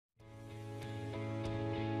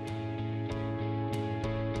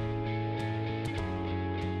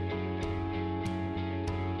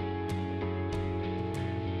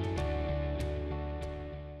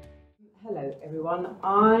everyone.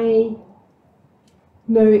 I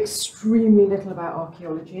know extremely little about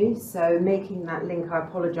archaeology, so making that link, I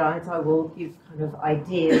apologise. I will give kind of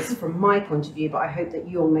ideas from my point of view, but I hope that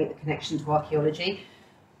you'll make the connection to archaeology.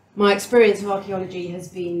 My experience of archaeology has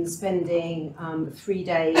been spending 3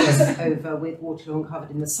 days over with Waterloo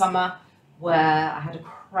Uncovered in the summer, where I had a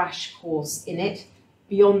crash course in it.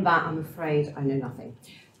 Beyond that, I'm afraid I know nothing.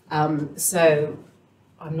 So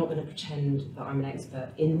I'm not going to pretend that I'm an expert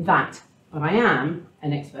in that, but I am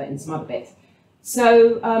an expert in some other bits.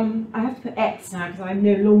 So I have to put X now because I'm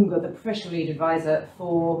no longer the professional lead advisor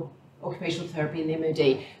for occupational therapy in the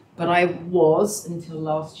MOD, but I was until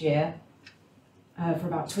last year for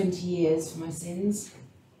about 20 years for my sins.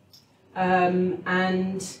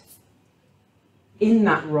 And in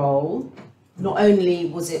that role, not only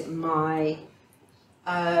was it my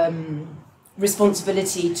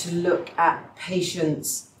responsibility to look at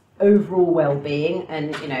patients' overall well-being,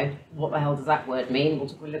 and you know, what the hell does that word mean? We'll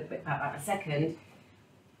talk a little bit about that in a second.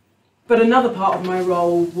 But another part of my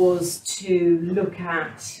role was to look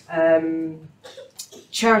at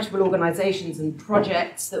charitable organisations and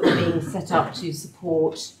projects that were being set up to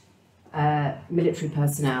support military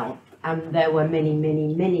personnel, and there were many,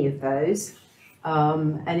 many, many of those,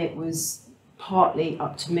 and it was partly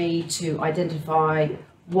up to me to identify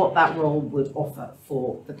what that role would offer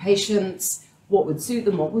for the patients, what would suit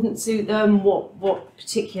them, what wouldn't suit them, what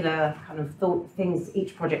particular kind of things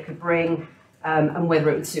each project could bring, and whether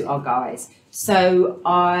it would suit our guys. So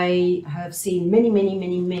I have seen many, many,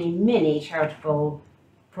 many, many, many charitable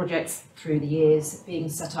projects through the years being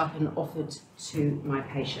set up and offered to my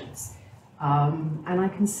patients. And I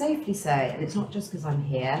can safely say, and it's not just because I'm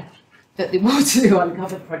here, that the Waterloo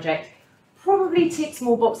Uncovered project probably ticks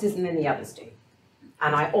more boxes than any others do.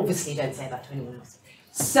 And I obviously don't say that to anyone else.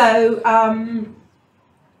 So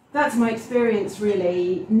that's my experience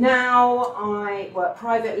really. Now I work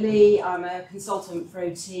privately, I'm a consultant for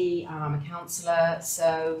OT, I'm a counsellor,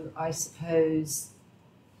 so I suppose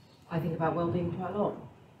I think about wellbeing quite a lot.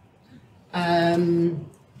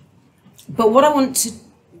 But what I want to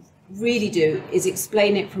really do is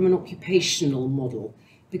explain it from an occupational model,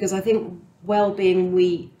 because I think wellbeing,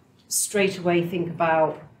 we straight away think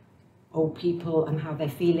about old people and how they're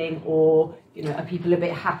feeling, or you know, are people a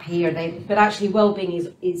bit happy, or they, but actually well-being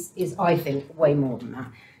is I think way more than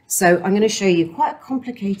that. So I'm going to show you quite a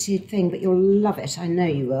complicated thing, but you'll love it, I know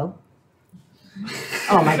you will.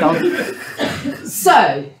 Oh my god.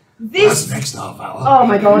 So this, that's next half hour. Oh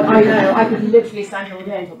my god, I know, I could literally stand here all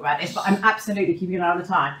day and talk about this, but I'm absolutely keeping an eye on the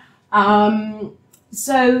time.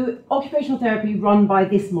 So occupational therapy run by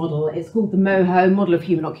this model, it's called the MOHO, Model of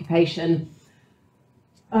Human Occupation.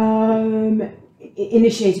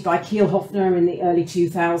 Initiated by Kiel-Hofner in the early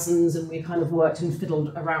 2000s, and we've kind of worked and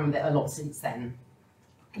fiddled around with it a lot since then.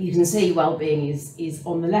 You can see well-being is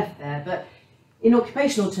on the left there, but in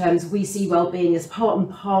occupational terms, we see well-being as part and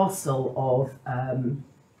parcel of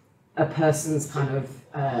a person's kind of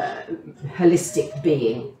holistic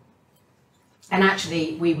being. And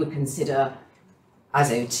actually, we would consider,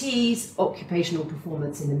 as OTs, occupational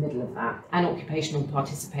performance in the middle of that, and occupational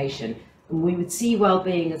participation. And we would see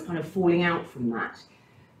well-being as kind of falling out from that.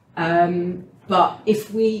 But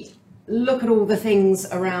if we look at all the things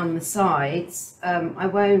around the sides, I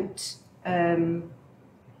won't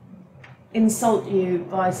insult you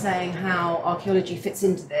by saying how archaeology fits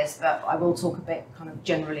into this, but I will talk a bit kind of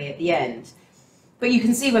generally at the end. But you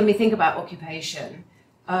can see when we think about occupation,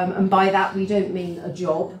 and by that we don't mean a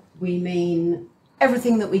job, we mean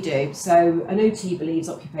everything that we do. So an OT believes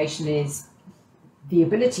occupation is the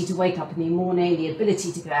ability to wake up in the morning, the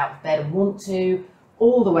ability to get out of bed and want to,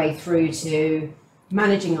 all the way through to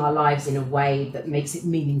managing our lives in a way that makes it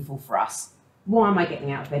meaningful for us. Why am I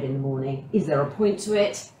getting out of bed in the morning? Is there a point to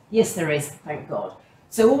it? Yes, there is, thank God.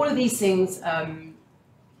 So all of these things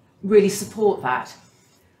really support that.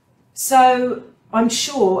 So I'm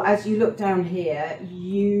sure as you look down here,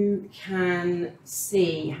 you can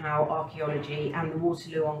see how archaeology and the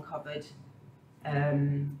Waterloo Uncovered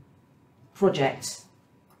project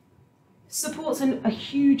supports a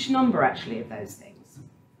huge number actually of those things,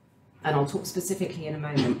 and I'll talk specifically in a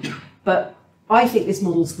moment. But I think this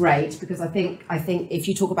model's great because I think if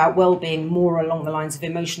you talk about well-being more along the lines of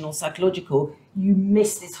emotional, psychological, you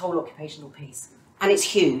miss this whole occupational piece, and it's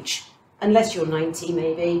huge. Unless you're 90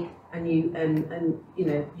 maybe, and you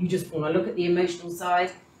know, you just want to look at the emotional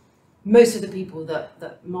side. Most of the people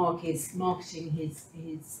that Mark is marketing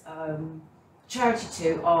his charity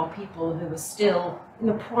to are people who are still in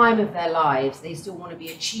the prime of their lives. They still want to be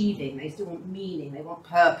achieving, they still want meaning, they want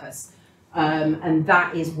purpose. And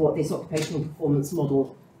that is what this occupational performance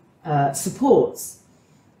model supports.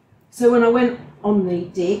 So when I went on the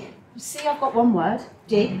dig, see, I've got one word,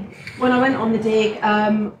 dig. When I went on the dig,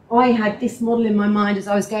 I had this model in my mind as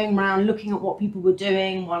I was going around looking at what people were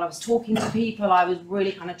doing. While I was talking to people, I was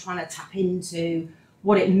really kind of trying to tap into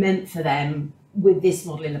what it meant for them with this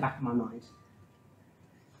model in the back of my mind.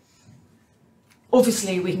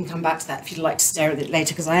 Obviously, we can come back to that if you'd like to stare at it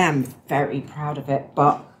later, because I am very proud of it,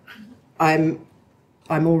 but I'm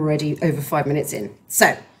already over 5 minutes in.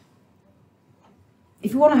 So,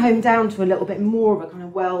 if you want to hone down to a little bit more of a kind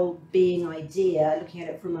of well-being idea, looking at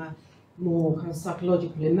it from a more kind of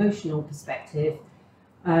psychological, emotional perspective,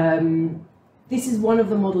 this is one of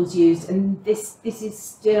the models used, and this is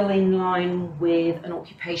still in line with an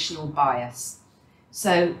occupational bias.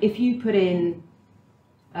 So if you put in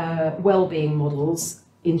well-being models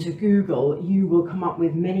into Google, you will come up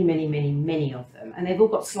with many, many, many, many of them, and they've all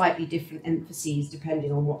got slightly different emphases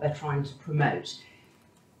depending on what they're trying to promote.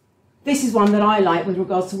 This is one that I like with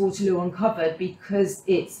regards to Waterloo Uncovered, because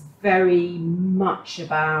it's very much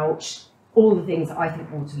about all the things that I think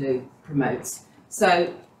Waterloo promotes.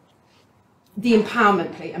 So the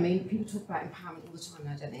empowerment plea, I mean, people talk about empowerment all the time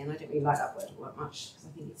now, don't they? And I don't really like that word much, because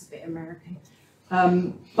I think it's a bit American.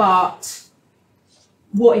 But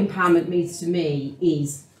what empowerment means to me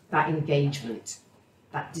is that engagement,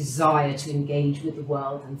 that desire to engage with the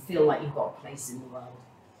world and feel like you've got a place in the world.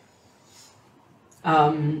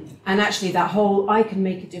 And actually that whole I can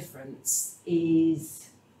make a difference is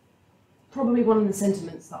probably one of the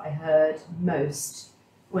sentiments that I heard most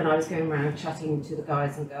when I was going around chatting to the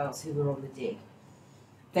guys and girls who were on the dig.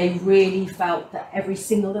 They really felt that every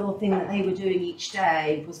single little thing that they were doing each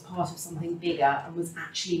day was part of something bigger and was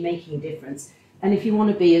actually making a difference. And if you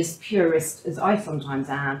want to be as purist as I sometimes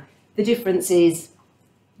am, the difference is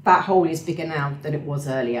that hole is bigger now than it was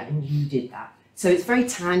earlier, and you did that. So it's very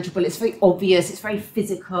tangible, it's very obvious, it's very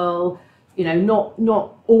physical. You know,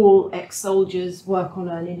 not all ex-soldiers work on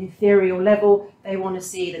an ethereal level. They want to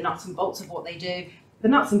see the nuts and bolts of what they do. The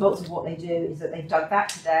nuts and bolts of what they do is that they've dug that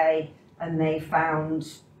today and they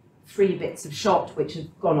found 3 bits of shot which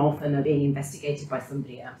have gone off and are being investigated by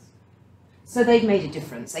somebody else. So they've made a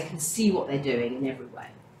difference. They can see what they're doing in every way.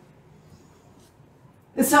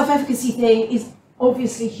 The self-efficacy thing is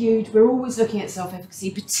obviously huge. We're always looking at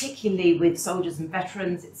self-efficacy, particularly with soldiers and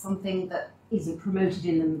veterans. It's something that isn't promoted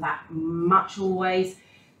in them that much always.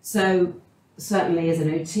 So certainly as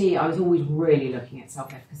an OT, I was always really looking at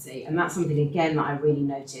self-efficacy. And that's something, again, that I really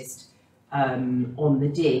noticed on the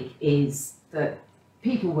dig, is that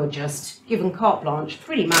people were just given carte blanche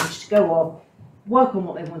pretty much to go off, work on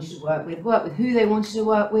what they wanted to work with who they wanted to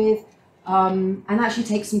work with, and actually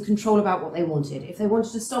take some control about what they wanted. If they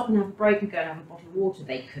wanted to stop and have a break and go and have a bottle of water,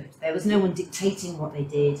 they could. There was no one dictating what they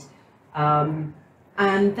did. And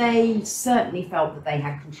they certainly felt that they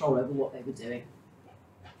had control over what they were doing.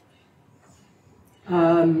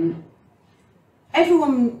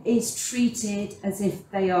 Everyone is treated as if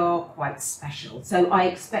they are quite special. So I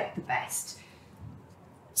expect the best.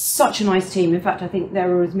 Such a nice team. In fact, I think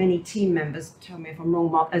there are as many team members, tell me if I'm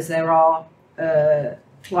wrong, Mark, as there are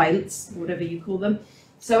clients, whatever you call them.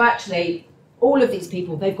 So actually, all of these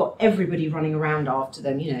people, they've got everybody running around after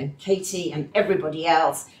them. You know, Katie and everybody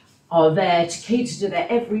else are there to cater to their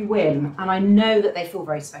every whim. And I know that they feel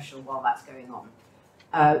very special while that's going on.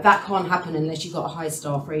 That can't happen unless you've got a high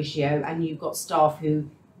staff ratio and you've got staff who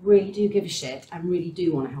really do give a shit and really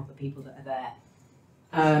do want to help the people that are there.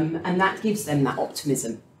 And that gives them that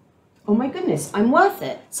optimism. Oh my goodness, I'm worth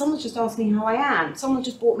it. Someone's just asked me how I am. Someone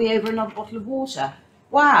just brought me over another bottle of water.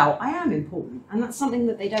 Wow, I am important. And that's something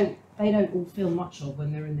that they don't all feel much of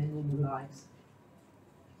when they're in their normal lives.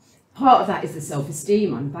 Part of that is the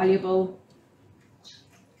self-esteem. I'm valuable.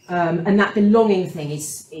 And that belonging thing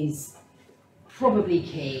is probably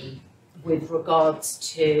key with regards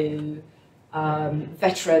to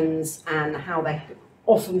veterans and how they're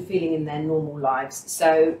often feeling in their normal lives.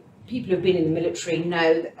 So people who've been in the military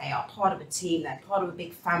know that they are part of a team, they're part of a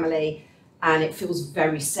big family, and it feels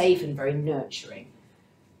very safe and very nurturing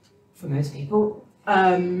for most people.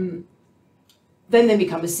 Then they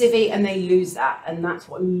become a civvy and they lose that, and that's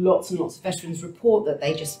what lots and lots of veterans report, that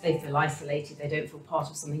they feel isolated, they don't feel part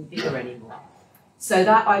of something bigger anymore. So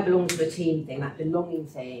that I belong to a team thing, that belonging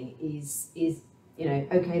thing is you know,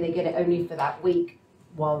 okay, they get it only for that week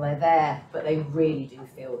while they're there, but they really do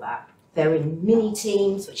feel that. They're in mini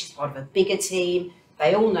teams, which is part of a bigger team.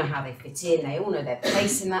 They all know how they fit in, they all know their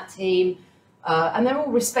place in that team, and they're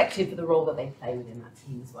all respected for the role that they play within that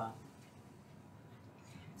team as well.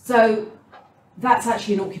 So that's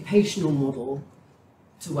actually an occupational model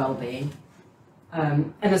to wellbeing.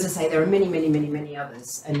 And as I say, there are many, many, many, many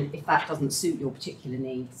others, and if that doesn't suit your particular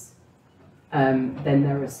needs, then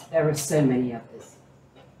there are so many others.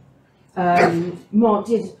 Mark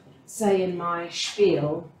did say in my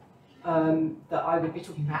spiel that I would be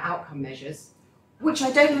talking about outcome measures, which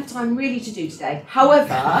I don't have time really to do today.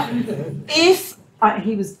 However, if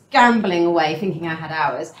he was gambling away thinking I had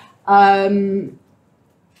hours,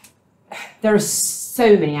 there are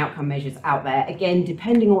so many outcome measures out there. Again,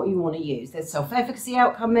 depending on what you want to use. There's self-efficacy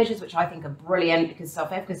outcome measures, which I think are brilliant because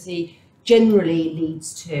self-efficacy generally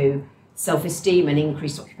leads to self-esteem and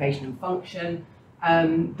increased occupation and function.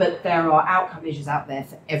 But there are outcome measures out there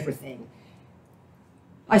for everything.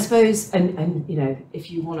 I suppose, and you know,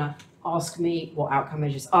 if you want to ask me what outcome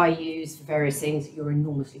measures I use for various things, you're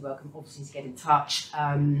enormously welcome, obviously, to get in touch.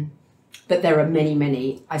 But there are many,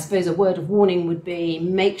 many. I suppose a word of warning would be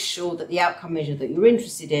make sure that the outcome measure that you're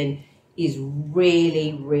interested in is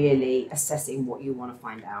really, really assessing what you want to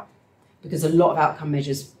find out. Because a lot of outcome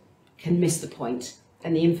measures can miss the point,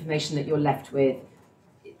 and the information that you're left with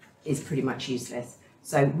is pretty much useless.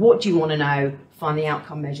 So what do you want to know? Find the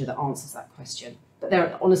outcome measure that answers that question.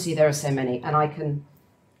 But honestly, there are so many, and I can,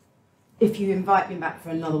 if you invite me back for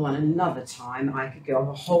another one another time, I could go on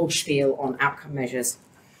a whole spiel on outcome measures.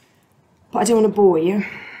 But I don't want to bore you.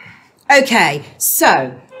 Okay,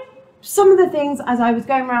 so some of the things as I was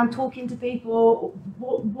going around talking to people,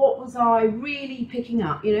 what was I really picking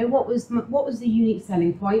up? You know, what was the unique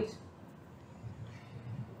selling point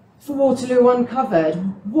for Waterloo Uncovered?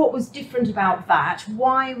 What was different about that?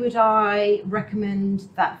 Why would I recommend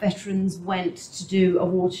that veterans went to do a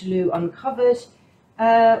Waterloo Uncovered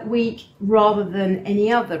week rather than any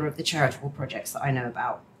other of the charitable projects that I know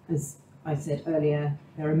about? As I said earlier,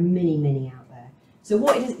 there are many, many out there. So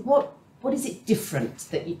what is it different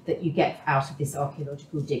that you get out of this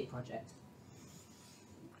archaeological dig project?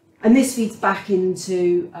 And this feeds back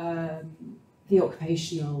into the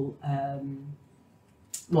occupational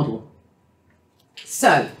model.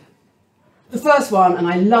 So the first one, and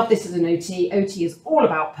I love this as an OT, OT is all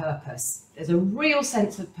about purpose. There's a real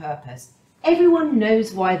sense of purpose. Everyone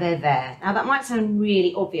knows why they're there. Now that might sound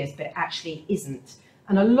really obvious, but it actually isn't.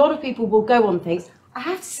 And a lot of people will go on things. I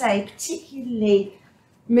have to say, particularly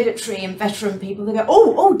military and veteran people, they go,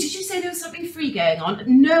 oh, did you say there was something free going on?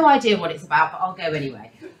 No idea what it's about, but I'll go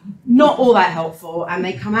anyway. Not all that helpful, and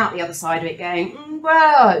they come out the other side of it going,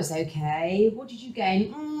 well, it was okay. What did you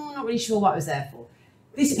gain? Not really sure what I was there for.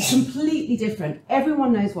 This is completely different.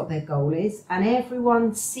 Everyone knows what their goal is, and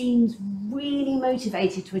everyone seems really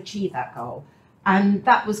motivated to achieve that goal. And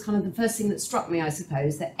that was kind of the first thing that struck me, I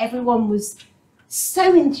suppose, that everyone was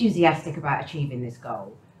so enthusiastic about achieving this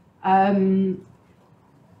goal. And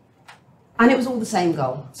it was all the same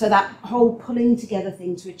goal. So that whole pulling together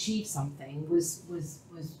thing to achieve something was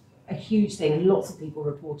a huge thing, and lots of people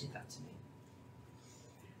reported that to me.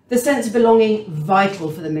 The sense of belonging,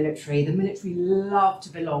 vital for the military. The military love to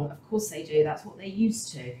belong. Of course they do, that's what they're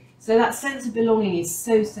used to. So that sense of belonging is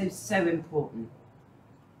so, so, so important.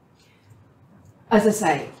 As I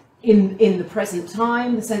say, in the present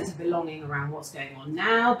time, the sense of belonging around what's going on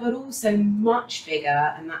now, but also much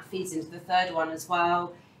bigger, and that feeds into the third one as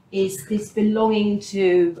well, is this belonging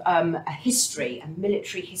to a history, a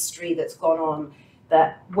military history that's gone on,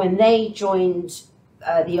 that when they joined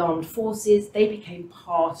the armed forces, they became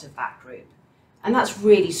part of that group. And that's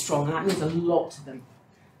really strong, and that means a lot to them.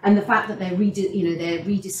 And the fact that they're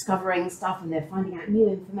rediscovering stuff and they're finding out new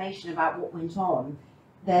information about what went on,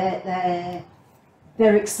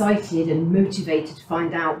 they're excited and motivated to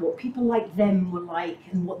find out what people like them were like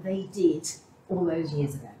and what they did all those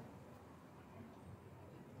years ago.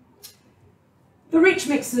 The rich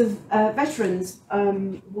mix of veterans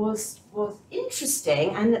was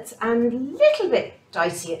interesting and a little bit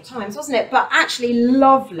dicey at times, wasn't it? But actually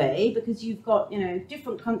lovely, because you've got, you know,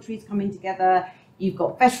 different countries coming together, you've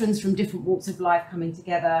got veterans from different walks of life coming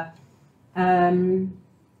together, and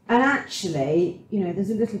actually, you know, there's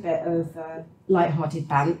a little bit of light-hearted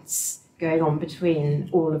bants going on between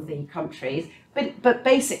all of the countries, but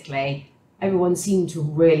basically everyone seemed to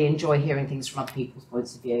really enjoy hearing things from other people's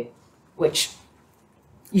points of view, which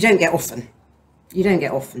you don't get often. You don't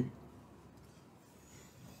get often.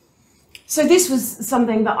 So this was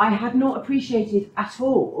something that I had not appreciated at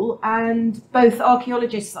all, and both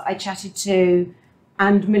archaeologists that I chatted to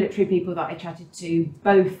and military people that I chatted to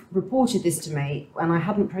both reported this to me, and I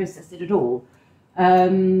hadn't processed it at all.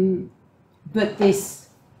 But this,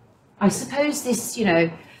 I suppose this, you know,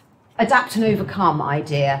 adapt and overcome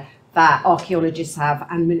idea that archaeologists have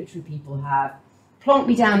and military people have. Plonk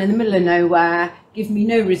me down in the middle of nowhere, give me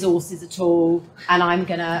no resources at all, and I'm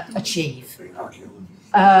going to achieve.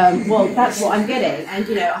 Well, that's what I'm getting. And,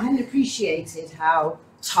 you know, I hadn't appreciated how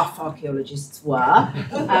tough archaeologists were,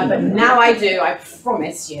 but now I do, I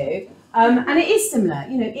promise you. And it is similar,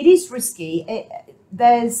 you know, it is risky.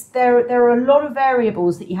 There are a lot of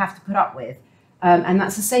variables that you have to put up with. And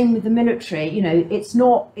that's the same with the military. You know, it's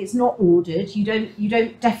not ordered. You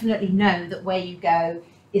don't definitely know that where you go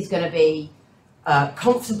is going to be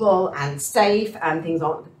comfortable and safe, and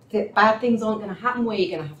bad things aren't going to happen, where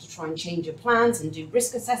you're going to have to try and change your plans and do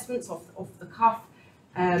risk assessments off the cuff.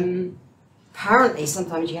 Apparently,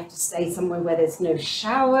 sometimes you have to stay somewhere where there's no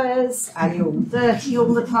showers and you're all dirty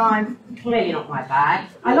all the time. Clearly not my bag.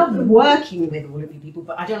 I love working with all of you people,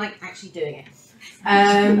 but I don't like actually doing it.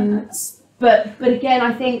 But again,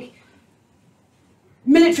 I think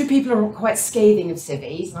military people are quite scathing of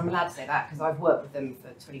civvies, and I'm allowed to say that because I've worked with them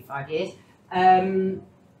for 25 years.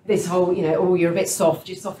 This whole, you know, oh, you're a bit soft,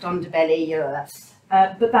 you're soft underbelly,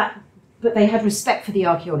 but they had respect for the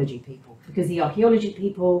archaeology people, because the archaeology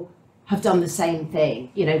people have done the same thing.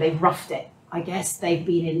 You know, they've roughed it. I guess they've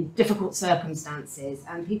been in difficult circumstances,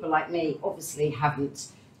 and people like me obviously haven't.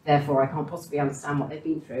 Therefore, I can't possibly understand what they've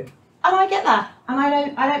been through. And I get that, and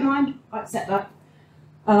I don't mind. I accept that.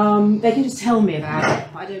 They can just tell me about it,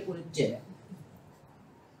 but I don't want to do it.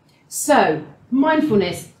 So,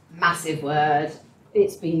 mindfulness, massive word.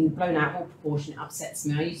 It's been blown out of proportion. It upsets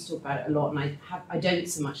me. I used to talk about it a lot, and I don't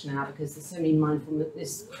so much now because there's so many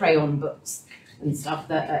mindfulness crayon books and stuff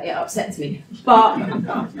that it upsets me. But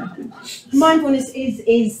mindfulness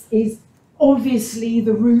is obviously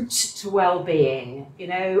the route to well-being. You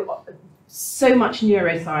know, so much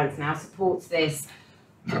neuroscience now supports this.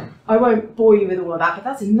 I won't bore you with all of that, but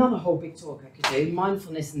that's another whole big talk I could do.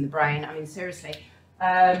 Mindfulness in the brain. I mean, seriously.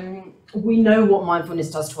 We know what mindfulness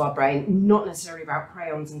does to our brain, not necessarily about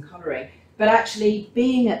crayons and colouring, but actually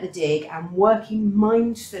being at the dig and working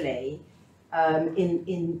mindfully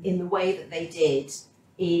in the way that they did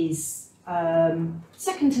is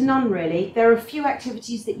second to none, really. There are a few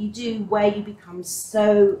activities that you do where you become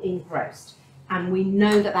so engrossed, and we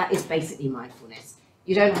know that that is basically mindfulness.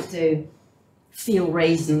 You don't have to feel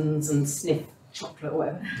raisins and sniff chocolate or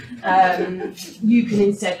whatever. You can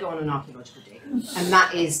instead go on an archaeological dig, and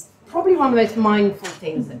that is probably one of the most mindful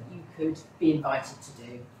things that you could be invited to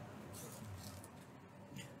do.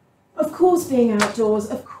 Of course, being outdoors,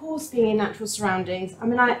 of course, being in natural surroundings. I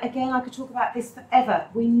mean, I could talk about this forever.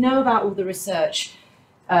 We know about all the research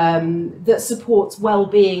that supports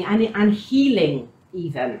well-being and healing,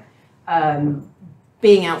 even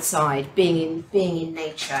being outside, being in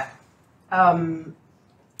nature.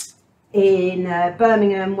 In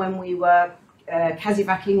Birmingham, when we were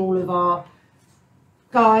casevacing all of our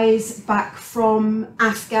guys back from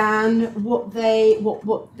Afghan, what they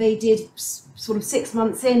did sort of 6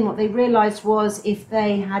 months in, what they realised was if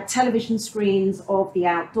they had television screens of the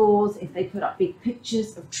outdoors, if they put up big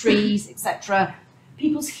pictures of trees, etc.,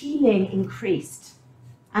 people's healing increased.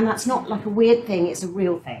 And that's not like a weird thing, it's a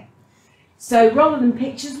real thing. So rather than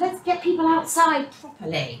pictures, let's get people outside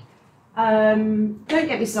properly. Don't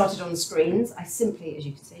get me started on the screens. I simply, as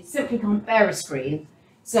you can see, simply can't bear a screen.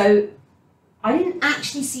 So I didn't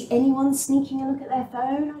actually see anyone sneaking a look at their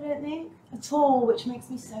phone, I don't think, at all, which makes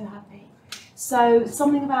me so happy. So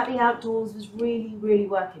something about the outdoors was really, really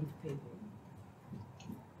working for people.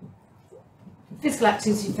 Physical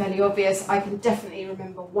activity is fairly obvious. I can definitely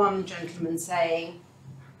remember one gentleman saying,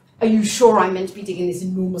 "Are you sure I'm meant to be digging this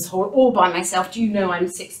enormous hole all by myself? Do you know I'm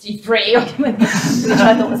 63? Which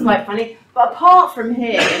I thought was quite funny. But apart from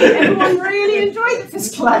him, everyone really enjoyed the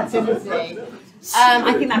physical activity.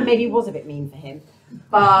 I think that maybe was a bit mean for him,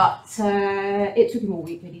 but it took him all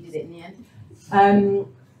week, but he did it in the end.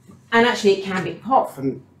 And actually, it can be, apart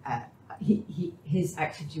from his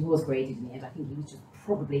activity was graded in the end. I think he was just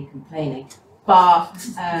probably complaining, but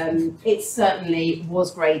it certainly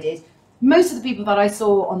was graded. Most of the people that I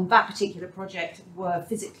saw on that particular project were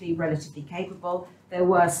physically relatively capable. There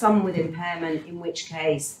were some with impairment, in which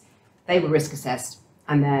case they were risk assessed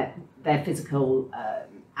and their physical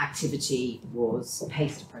activity was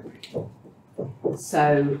paced appropriately.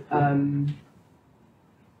 So, don't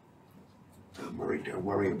worry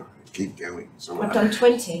about it. Keep going. I've done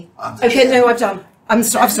 20. Okay, no, I've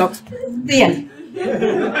stopped. The end.